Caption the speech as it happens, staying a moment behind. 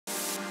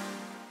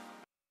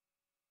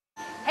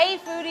Hey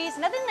foodies,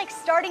 nothing like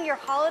starting your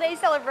holiday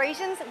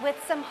celebrations with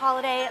some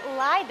holiday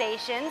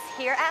libations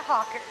here at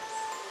Hawkers.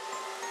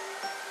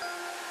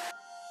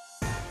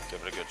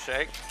 Give it a good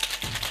shake.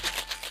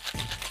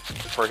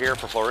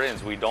 For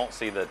Floridians, we don't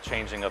see the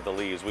changing of the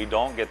leaves. We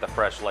don't get the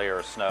fresh layer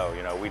of snow.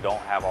 You know, we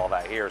don't have all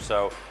that here.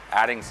 So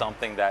adding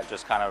something that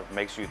just kind of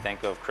makes you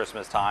think of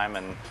Christmas time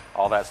and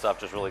all that stuff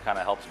just really kind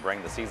of helps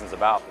bring the seasons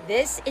about.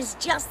 This is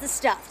just the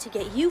stuff to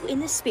get you in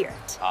the spirit.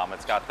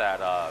 It's got that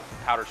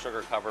powdered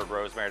sugar covered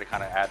rosemary to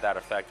kind of add that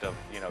effect of,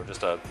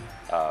 just a,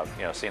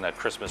 seeing a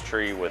Christmas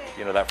tree with,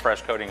 that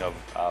fresh coating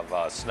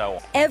of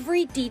snow.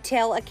 Every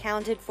detail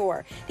accounted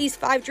for. These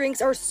 5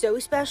 drinks are so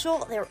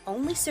special, they're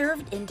only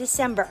served in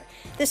December.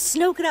 The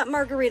Snow Nut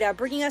Margarita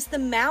bringing us the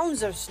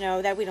mounds of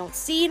snow that we don't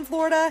see in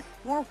Florida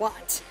or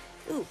want.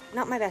 Ooh,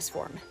 not my best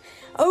form.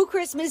 Oh,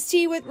 Christmas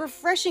tea with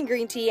refreshing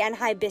green tea and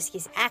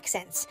hibiscus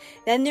accents.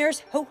 Then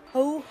there's Ho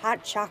Ho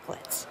hot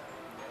chocolate.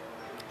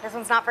 This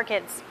one's not for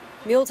kids.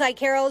 Yuletide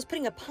carols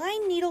putting a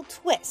pine needle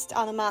twist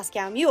on the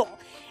Moscow Mule.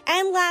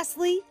 And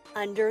lastly,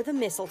 Under the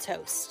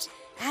Mistletoe,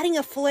 adding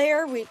a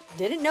flair we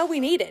didn't know we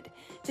needed.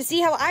 To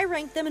see how I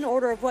rank them in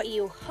order of what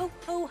you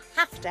ho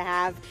have to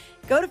have,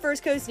 go to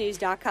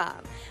first-coast-news.com.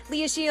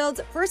 Leah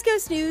Shields, First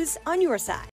Coast News on your side.